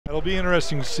It'll be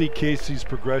interesting to see Casey's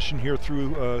progression here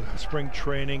through spring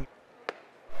training.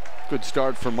 Good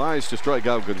start for Mize to strike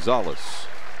out Gonzalez.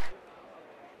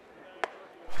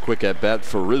 Quick at bat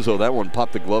for Rizzo. That one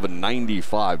popped the glove at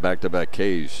 95, back-to-back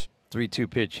Ks. 3-2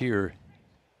 pitch here.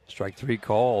 Strike three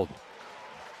called.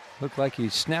 Looked like he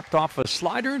snapped off a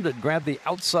slider that grabbed the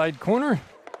outside corner.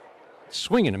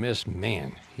 Swing and a miss.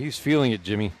 Man, he's feeling it,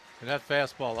 Jimmy. And that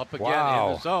fastball up again Wow.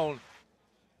 in the zone.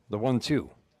 The 1-2.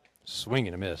 Swing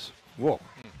and a miss. Whoa.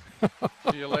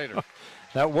 See you later.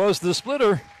 That was the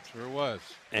splitter. Sure was.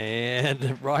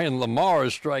 And Ryan Lamar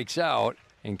strikes out,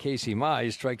 and Casey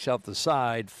Mize strikes out the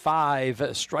side. 5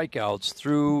 strikeouts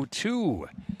through 2.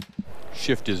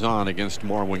 Shift is on against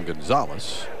Marwin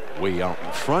Gonzalez. Way out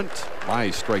in front.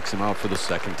 Mize strikes him out for the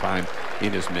second time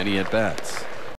in as many at-bats.